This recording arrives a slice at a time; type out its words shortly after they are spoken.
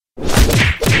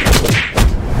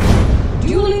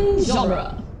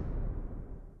genre.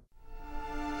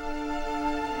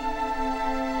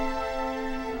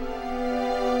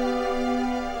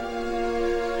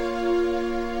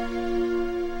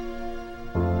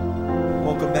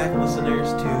 Welcome back, listeners,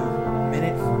 to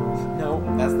Minute... No,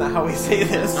 that's not how we say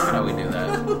this. That's not how we do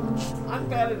that. I'm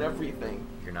bad at everything.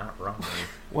 You're not wrong.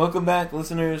 Welcome back,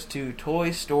 listeners, to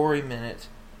Toy Story Minute,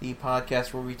 the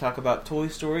podcast where we talk about Toy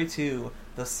Story 2,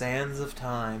 The Sands of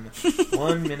Time,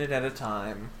 1 minute at a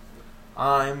time.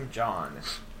 I'm John.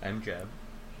 I'm Jeb.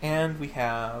 And we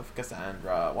have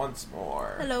Cassandra once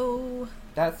more. Hello.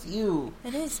 That's you.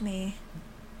 It is me.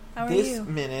 How are This you?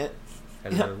 minute...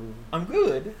 Hello. I'm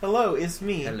good. Hello, it's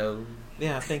me. Hello.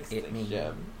 Yeah, thanks, It me.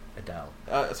 Jeb. Adele.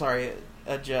 Sorry,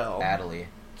 Adele. Adley.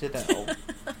 Jadelle.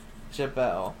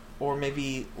 Jabel. Or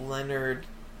maybe Leonard...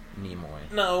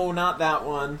 Nimoy. No, not that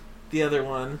one. The other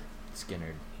one.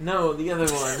 Skinner. No, the other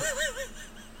one.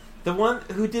 The one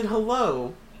who did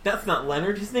Hello. That's not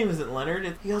Leonard. His name isn't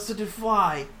Leonard. He also did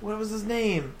Fly. What was his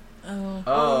name? Oh.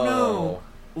 Oh,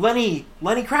 no. Lenny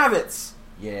Kravitz.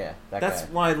 Yeah, That's guy.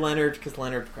 why Leonard, because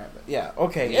Leonard Kravitz. Yeah,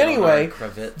 okay. Leonard Anyway,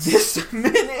 Kravitz. this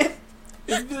minute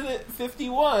is minute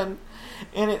 51,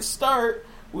 and it starts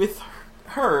with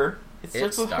her. It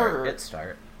starts with her. It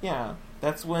start. Yeah,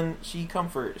 that's when she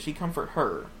comfort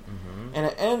her. Mm-hmm. And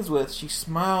it ends with, she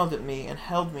smiled at me and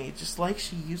held me just like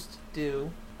she used to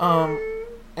do.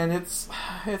 And it's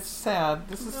sad.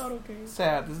 This is Not okay.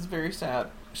 sad. This is very sad.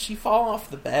 She fall off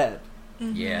the bed,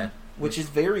 Mm-hmm. Yeah. which is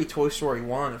very Toy Story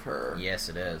 1 of her. Yes,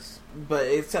 it is. But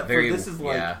except Very. for this is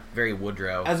like... Yeah. Very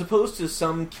Woodrow. As opposed to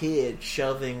some kid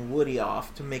shoving Woody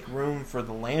off to make room for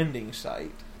the landing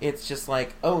site. It's just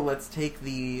like, oh, let's take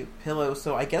the pillow,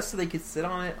 so I guess so they could sit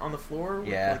on it on the floor with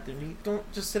Yeah. like their knee. Don't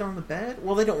just sit on the bed?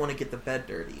 Well, they don't want to get the bed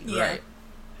dirty. Yeah. Right.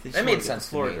 They just That wanna made get sense the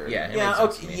to floor me. dirty. Yeah, it yeah, made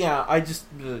sense okay, to me. yeah, I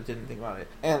just didn't think about it.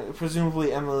 And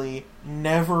presumably Emily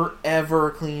never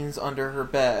ever cleans under her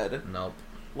bed. Nope.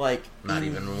 Like, Not in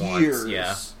even once, years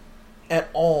yeah. at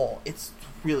all. It's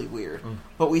really weird. Mm.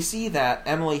 But we see that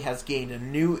Emily has gained a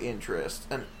new interest,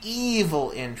 an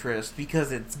evil interest, because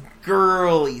it's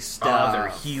girly stuff. Other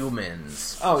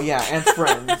humans. Oh yeah, and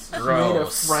friends. She made a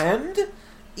Gross. friend?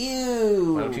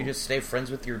 Ew. Why don't you just stay friends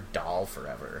with your doll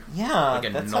forever? Yeah, Like a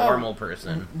that's normal how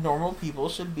person. Normal people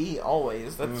should be,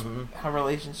 always. That's Mhm. how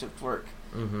relationships work.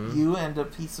 Mm-hmm. You and a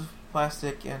piece of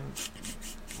plastic and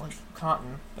like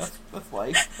cotton. That's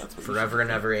life. That's what you Forever should and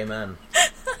do. ever, amen.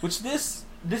 Which this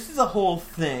is a whole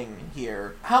thing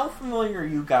here. How familiar are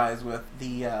you guys with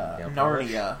the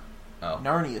Narnia Oh,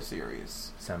 Narnia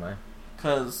series? semi.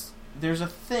 Because there's a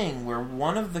thing where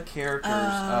one of the characters,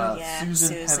 yeah,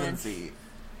 Susan Susan. Pevensey,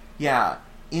 yeah,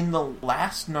 in the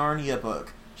last Narnia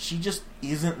book, she just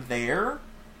isn't there.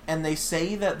 And they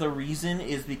say that the reason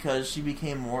is because she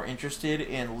became more interested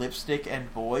in lipstick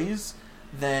and boys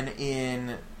than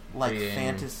in, like, Being-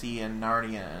 fantasy and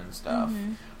Narnia and stuff.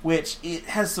 Mhm. Which, it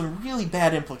has some really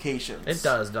bad implications. It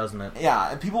does, doesn't it? Yeah,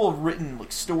 and people have written,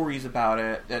 like, stories about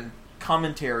it and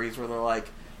commentaries where they're like,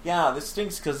 yeah, this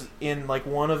stinks because in, like,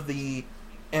 one of the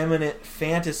eminent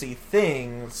fantasy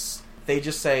things, they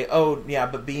just say, oh, yeah,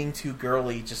 but being too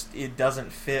girly just, it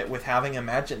doesn't fit with having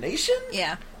imagination?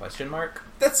 Yeah. Question mark?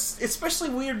 That's especially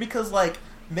weird because, like,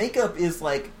 makeup is,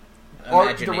 like, art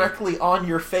Imagine it. directly on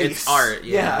your face. It's art,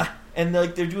 yeah. And,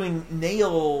 like, they're doing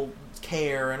nail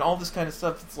care and all this kind of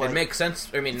stuff. It's like, It makes sense.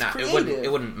 I mean, it's not creative.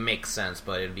 it wouldn't make sense,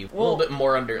 but it'd be a Well- little bit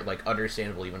more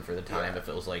understandable even for the time Yeah. if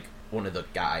it was like one of the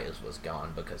guys was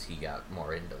gone because he got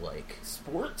more into like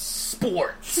sports.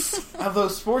 sports.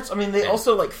 Sports, I mean, they Yeah.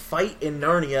 also, like, fight in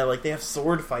Narnia. Like, they have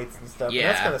sword fights and stuff. and Yeah,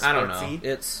 that's kind of sportsy. I don't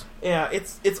know.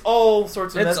 It's It's all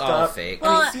sorts of it's messed all up. fake. I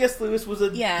mean, Well, C.S. Lewis was a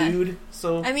yeah. dude,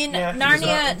 so... I mean, yeah, he was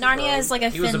Narnia not is like a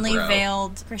He was a thinly bro.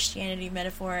 veiled Christianity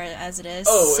metaphor as it is.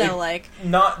 Oh, so, like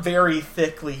not very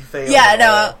thickly veiled. Yeah, at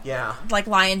no. all. Yeah.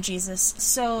 Lion Jesus.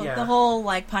 So Yeah. the whole,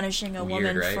 like, punishing a Weird,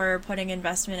 woman right? for putting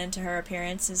investment into her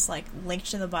appearance is, like, linked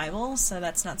to the Bible, so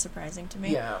that's not surprising to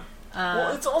me. Yeah.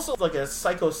 Well, it's also like a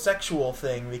psychosexual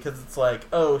thing because it's like,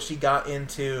 oh, she got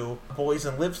into boys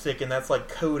and lipstick, and that's like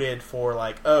coded for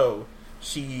like, oh,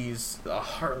 she's a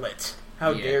harlot.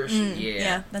 How Yeah. dare she?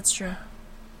 Yeah. That's true.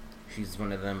 She's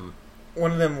one of them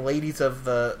One of them ladies of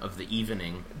the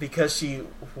evening. because she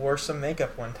wore some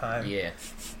makeup one time. Yeah.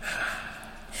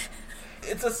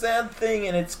 It's a sad thing,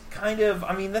 and it's kind of,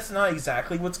 I mean, that's not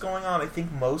exactly what's going on. I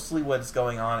think mostly what's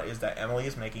going on is that Emily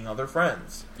is making other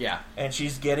friends. Yeah. And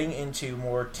she's getting into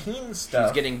more teen stuff.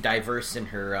 She's getting diverse in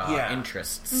her Yeah.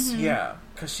 interests. Mm-hmm. Yeah,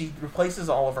 because she replaces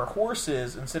all of her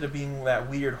horses. Instead of being that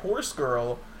weird horse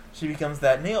girl, she becomes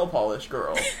that nail polish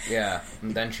girl. Yeah,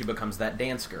 and then she becomes that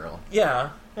dance girl. Yeah.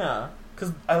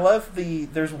 Because I love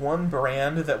there's one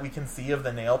brand that we can see of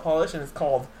the nail polish, and it's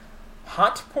called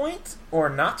Hot Point or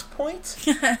Not Point.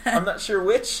 I'm not sure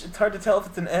which. It's hard to tell if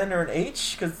it's an N or an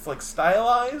H because it's like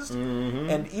stylized. Mm-hmm.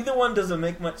 And either one doesn't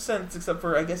make much sense except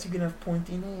for I guess you can have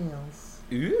pointy nails.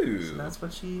 Ooh. So that's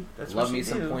what she. That's Love what she me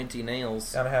some do. pointy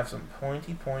nails. Gotta have some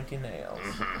pointy nails.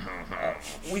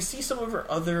 We see some of her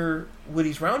other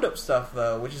Woody's Roundup stuff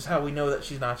though, which is how we know that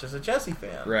she's not just a Jessie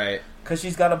fan. Right. Because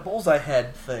she's got a bullseye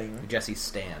head thing. Jessie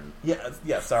Stan.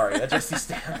 Yeah. Sorry, a Jessie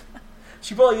Stan.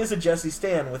 She probably is a Jessie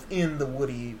Stan within the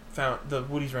Woody's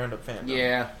Roundup fandom.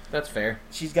 Yeah, that's fair.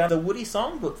 She's got the Woody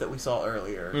songbook that we saw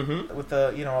earlier with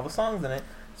the all the songs in it.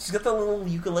 She's got the little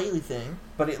ukulele thing,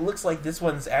 but it looks like this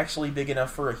one's actually big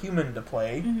enough for a human to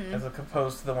play, as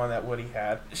opposed to the one that Woody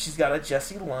had. She's got a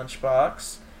Jessie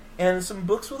lunchbox and some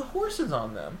books with horses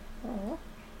on them. Aww.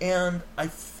 And I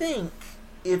think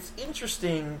it's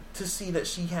interesting to see that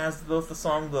she has both the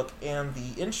songbook and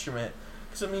the instrument,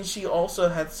 because it means she also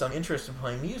had some interest in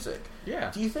playing music. Yeah.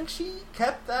 Do you think she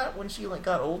kept that when she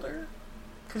got older?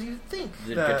 Because you'd think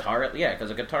The that... guitar, yeah, because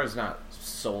a guitar is not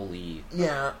solely...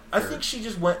 Yeah, I think she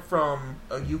just went from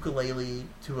a ukulele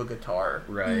to a guitar.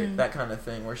 Right. That kind of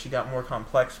thing, where she got more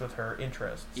complex with her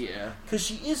interests. Yeah. Because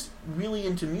she is really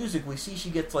into music. We see she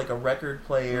gets, like, a record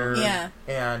player. Yeah.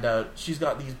 And she's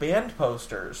got these band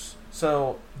posters.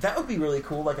 So that would be really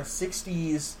cool, like a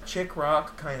 60s chick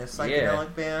rock kind of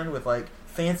psychedelic band with, like,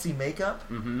 fancy makeup.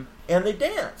 Mm-hmm. And they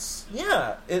dance.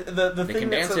 Yeah. The They thing can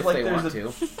that dance says, if like, they there's want a...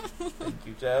 to. Thank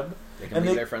you, Jeb. They can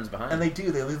leave their friends behind. And they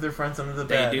do. They leave their friends under the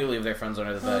They bed. do leave their friends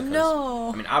under the bed. Oh, 'cause,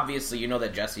 no. I mean, obviously, you know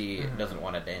that Jessie doesn't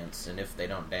want to dance, and if they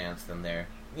don't dance, then they're...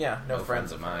 Yeah, no No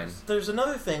friends friends of mine. There's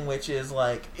another thing, which is,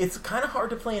 like, it's kind of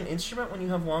hard to play an instrument when you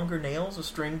have longer nails, a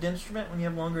stringed instrument when you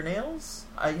have longer nails.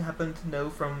 I happen to know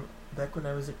from back when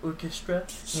I was in orchestra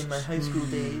in my high school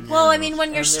days. Well, I mean, when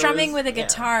you're And there strumming was- with a yeah.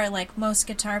 guitar, like most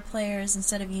guitar players,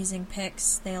 instead of using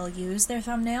picks, they'll use their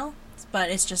thumbnail. But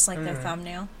it's just like their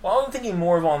thumbnail. Well, I'm thinking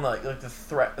more of on, like the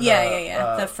threat.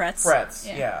 Yeah. The frets. Frets,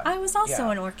 yeah. I was also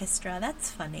Yeah. in orchestra. That's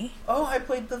funny. Oh, I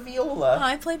played the Oh, viola.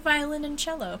 I played violin and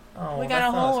cello. Oh, We got that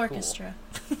a whole sounds cool. orchestra.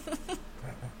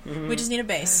 We just need a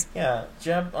bass. Yeah,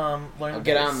 Jeb learned I'll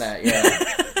get bass. on that,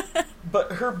 yeah.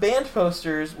 But her band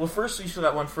posters, well, first she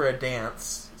got one for a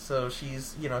dance, so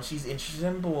she's interested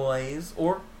in boys,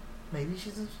 or maybe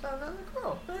she's interested in another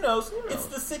girl. Who knows? It's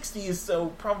the 60s, so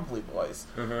probably boys.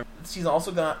 Mm-hmm. She's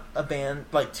also got a band,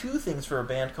 like two things for a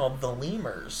band called the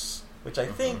Lemurs, which I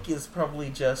think is probably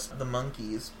just the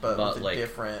monkeys, but with a like,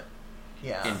 different...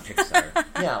 Yeah. In Pixar.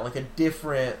 Yeah, like a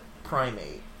different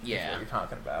primate. Yeah. Is what you're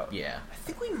talking about. Yeah. I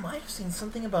think we might have seen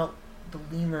something about the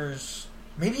lemurs.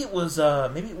 Maybe it was.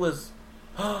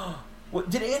 What,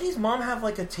 did Andy's mom have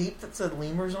like a tape that said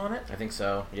lemurs on it? I think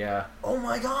so, yeah. Oh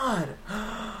my god!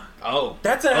 Oh!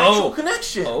 That's an actual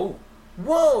connection. Oh!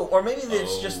 Whoa! Or maybe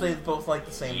it's just they both like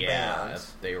the same Yeah, band.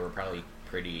 they were probably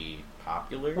pretty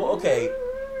popular. Well, okay.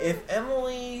 If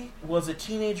Emily was a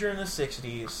teenager in the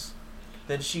 60s,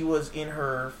 then she was in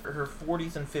her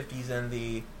 40s and 50s in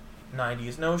the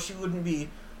 90s. No, she wouldn't be.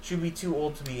 She'd be too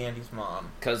old to be Andy's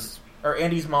mom. Or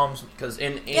Andy's mom's... Because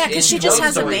in she just Toy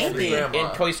has a Story baby. 3, in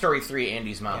Toy Story 3,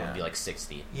 Andy's mom Yeah. would be like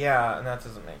 60. Yeah, and that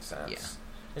doesn't make sense. Yeah.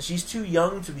 And she's too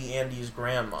young to be Andy's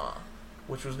grandma,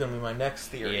 which was going to be my next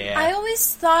theory. Yeah. I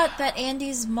always thought that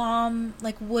Andy's mom,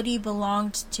 like Woody,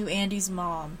 belonged to Andy's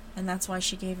mom, and that's why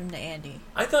she gave him to Andy.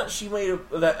 I thought he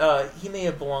may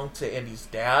have belonged to Andy's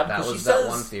dad. That 'cause was she that says,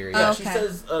 one theory. Yeah, Oh, she okay.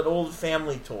 says an old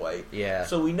family toy. Yeah.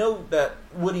 So we know that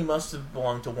Woody must have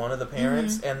belonged to one of the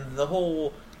parents, and the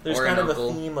whole... There's Or kind an of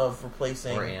uncle. a theme of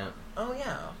replacing... Or aunt. Oh,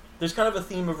 yeah. There's kind of a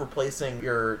theme of replacing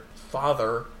your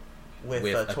father with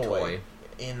a toy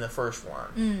in the first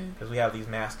one. Because we have these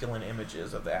masculine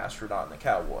images of the astronaut and the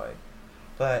cowboy.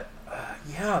 But,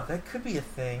 yeah, that could be a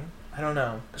thing. I don't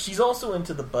know. She's also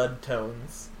into the bud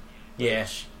tones. Yeah.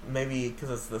 Which maybe because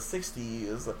it's the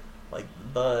 60s, like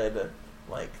bud,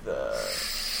 like the...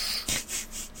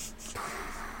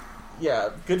 Yeah,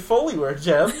 good Foley work,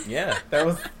 Jeb. Yeah. That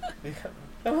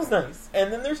was nice.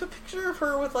 And then there's a picture of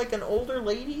her with like an older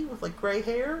lady with like gray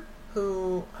hair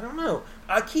who, I don't know.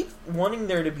 I keep wanting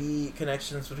there to be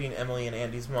connections between Emily and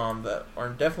Andy's mom that are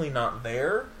definitely not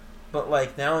there. But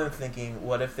like now I'm thinking,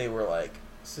 what if they were like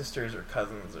sisters or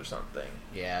cousins or something?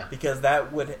 Yeah. Because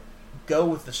that would go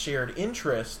with the shared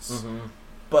interests. Mm-hmm.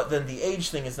 But then the age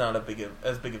thing is not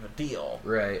as big of a deal.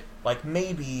 Right. Like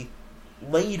maybe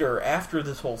later, after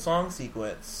this whole song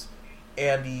sequence,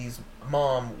 Andy's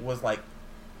mom was like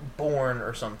born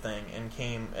or something and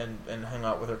came and hung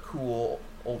out with her cool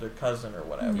older cousin or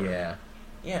whatever. Yeah.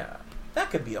 Yeah. That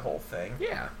could be a whole thing.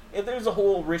 Yeah. If there's a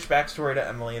whole rich backstory to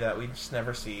Emily that we just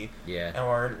never see, Yeah. and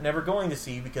we're never going to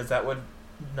see because that would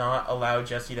not allow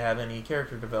Jesse to have any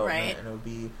character development, Right. and it would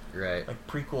be Right. like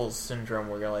prequels syndrome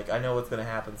where you're like, I know what's going to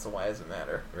happen, so why does it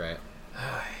matter? Right.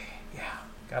 Yeah,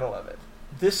 gotta love it.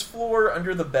 This floor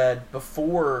under the bed,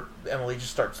 before Emily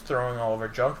just starts throwing all of her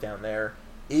junk down there,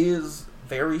 is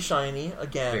very shiny,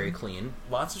 again. Very clean.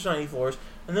 Lots of shiny floors.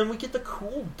 And then we get the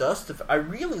cool dust. I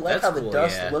really like That's how the cool,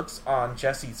 dust yeah. looks on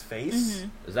Jesse's face. Mhm.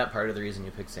 Is that part of the reason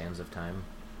you picked Sands of Time?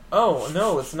 Oh,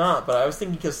 no, it's not, but I was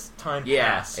thinking because time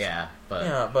passed. Yeah, but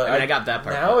Yeah, but I mean, I got that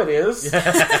part. Now it is.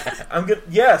 I'm good.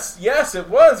 Yes, it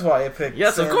was why I picked.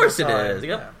 Yes, of Sands course it Time. is,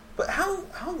 yep. Yeah. But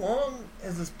how long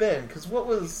has this been? Because what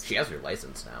was? She has her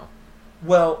license now.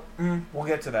 Well, we'll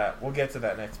get to that. We'll get to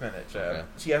that next minute. Okay.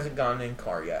 She hasn't gone in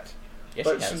car yet. Yeah,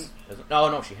 But she she- has.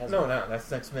 No, she hasn't. No, that's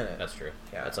next minute. That's true.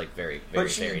 Yeah. That's like very, but very,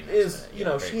 she very nice is, minute. you Yeah,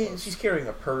 know, very close. she's carrying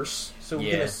a purse, so we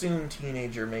can Yeah. assume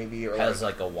teenager maybe, or Has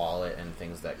like a wallet and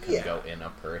things that can Yeah. go in a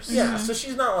purse. yeah. So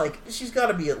she's not like she's got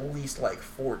to be at least like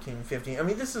 14, 15. I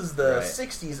mean, this is the Right.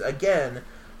 60s again,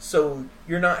 so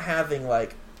you're not having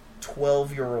like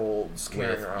 12-year-olds carrying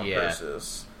With- around yeah.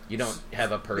 purses. You don't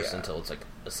have a purse Yeah. until it's like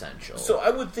essential. So I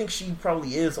would think she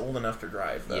probably is old enough to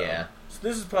drive, though. Yeah. So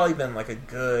this has probably been like a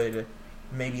good,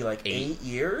 maybe like 8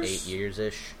 years. 8 years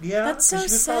ish. Yeah, That's 'cause so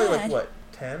she was probably like sad. what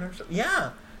 10 or so.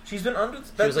 Yeah, she's been under.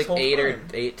 She was like whole 8 time.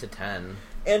 8 to 10.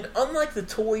 And unlike the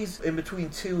toys in between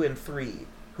 2 and 3,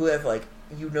 who have like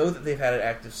that they've had an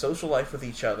active social life with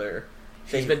each other.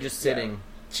 She's been just sitting.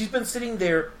 She's been sitting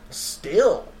there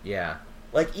still. Yeah.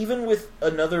 Like even with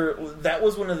another, that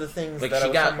was one of the things Like that I she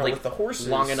was got talking about like with the horses.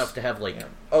 long enough to have like Yeah,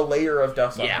 a layer of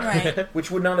dust on yeah. her, Right.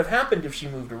 which would not have happened if she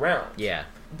moved around. yeah.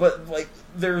 But like,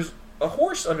 there's a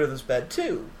horse under this bed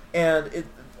too, and it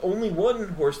only one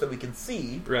horse that we can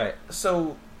see. Right.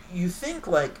 So you think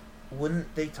like,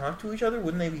 wouldn't they talk to each other?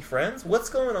 Wouldn't they be friends? What's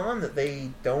going on that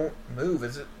they don't move?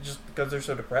 Is it just because they're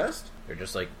so depressed? They're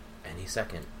just like any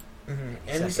second. Mm-hmm.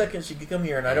 Any Any second she could come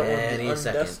here, and I don't want to be Any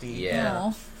second, undusty. yeah.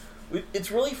 Aw.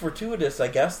 It's really fortuitous, I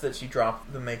guess, that she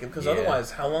dropped the makeup, because Yeah.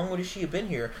 otherwise, how long would she have been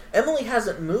here? Emily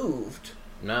hasn't moved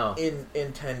No. in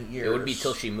 10 years. It would be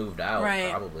till she moved out, Right.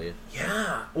 probably.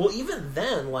 Yeah. Well, even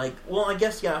then, like, I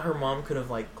guess, yeah, her mom could have,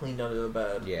 like, cleaned under the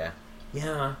bed. Yeah.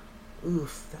 Yeah.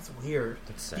 Oof, that's weird.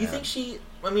 That's sad. Do you think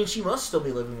she must still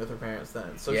be living with her parents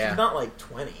then, so Yeah. she's not, like,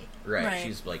 20. Right. Right.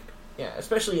 She's like, Yeah,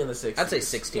 especially in the 60s. I'd say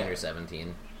 16 Yeah. or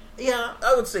 17. Yeah,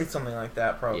 I would say something like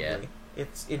that, probably. Yeah.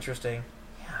 It's interesting.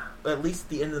 Yeah. But at least at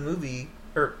the end of the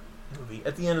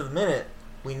at the end of the minute,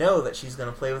 we know that she's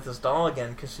going to play with this doll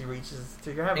again because she reaches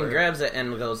to grab her. And grabs it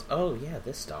and goes, oh, yeah,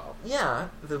 this doll. Yeah,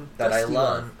 the That I dusty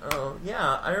love. one. Oh,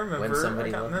 yeah, I remember. When somebody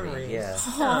I got loved me, memories. yeah.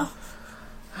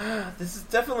 Yeah. This is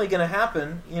definitely going to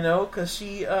happen, because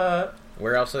she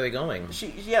Where else are they going?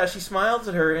 she smiles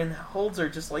at her and holds her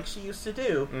just like she used to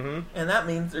do. Mm-hmm. And that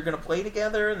means they're going to play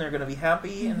together, and they're going to be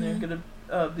happy, and they're going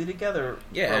to be together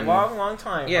Yeah, for a and- long, long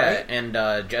time, Yeah, right?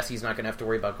 and Jesse's not going to have to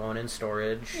worry about going in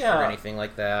storage Yeah. or anything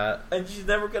like that. And she's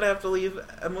never going to have to leave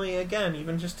Emily again,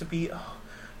 even just to be,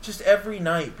 just every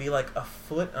night be like a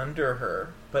foot under her,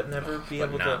 but never be But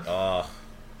able not, to... oh.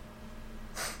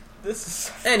 This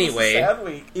is Anyway. this is a sad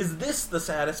week. Is this the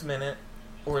saddest minute?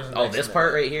 Or is it Oh, next this minute?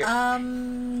 part right here?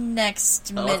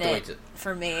 Next I'll have to wait minute to-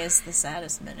 for me is the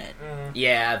saddest minute.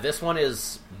 Yeah, this one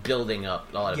is building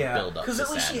up, a lot of Yeah, build up to because at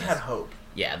least sadness. she had hope.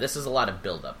 Yeah, this is a lot of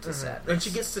build up to sadness. And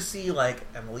she gets to see, like,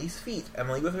 Emily's feet.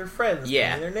 Emily with her friends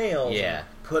Yeah. painting their nails. Yeah. And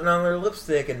putting on their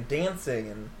lipstick and dancing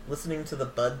and listening to the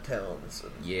bud tones.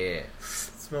 And Yeah.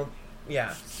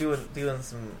 doing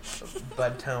some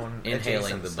bud tone Inhaling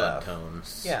adjacent the stuff. bud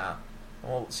tones. Yeah.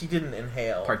 Well, she didn't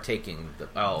inhale. Partaking the...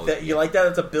 Oh, You like that?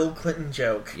 It's a Bill Clinton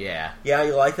joke. yeah. Yeah,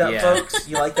 you like that, Yeah. folks?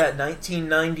 You like that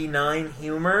 1999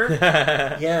 humor?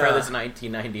 Yeah. For this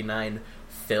 1999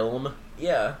 film,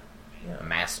 Yeah. a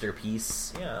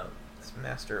masterpiece. Yeah. This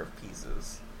master of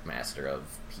pieces. Master of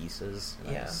pieces.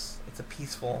 Nice. Yes, it's a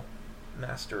peaceful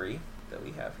mastery that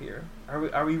we have here.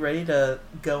 Are we ready to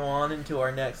go on into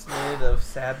our next minute of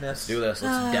sadness? Let's do this.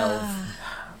 Let's delve.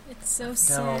 It's so Delve.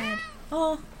 sad.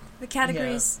 Oh, the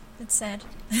categories. It's sad.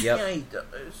 Yep. Yeah, he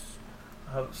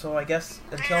does. So I guess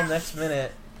until next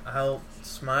minute, I'll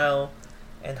smile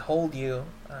and hold you,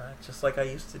 just like I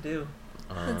used to do.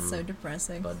 That's so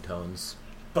depressing. Bud tones.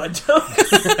 Bud tones.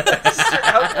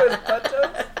 How good bud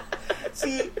tones?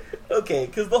 See, okay,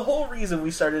 because the whole reason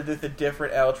we started with the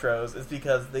different outros is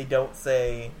because they don't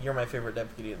say "You're my favorite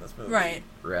deputy" in this movie, Right.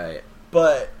 Right.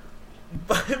 But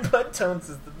Butt Tones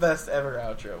is the best ever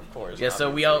outro, of course. Yeah, so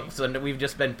obviously. we've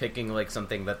just been picking like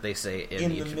something that they say in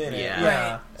in each the minute. Yeah.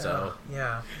 Yeah. So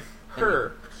yeah.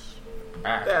 Her.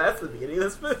 Ah. Yeah, that's the beginning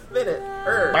of this minute.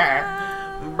 Her.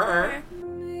 Bah. Brr.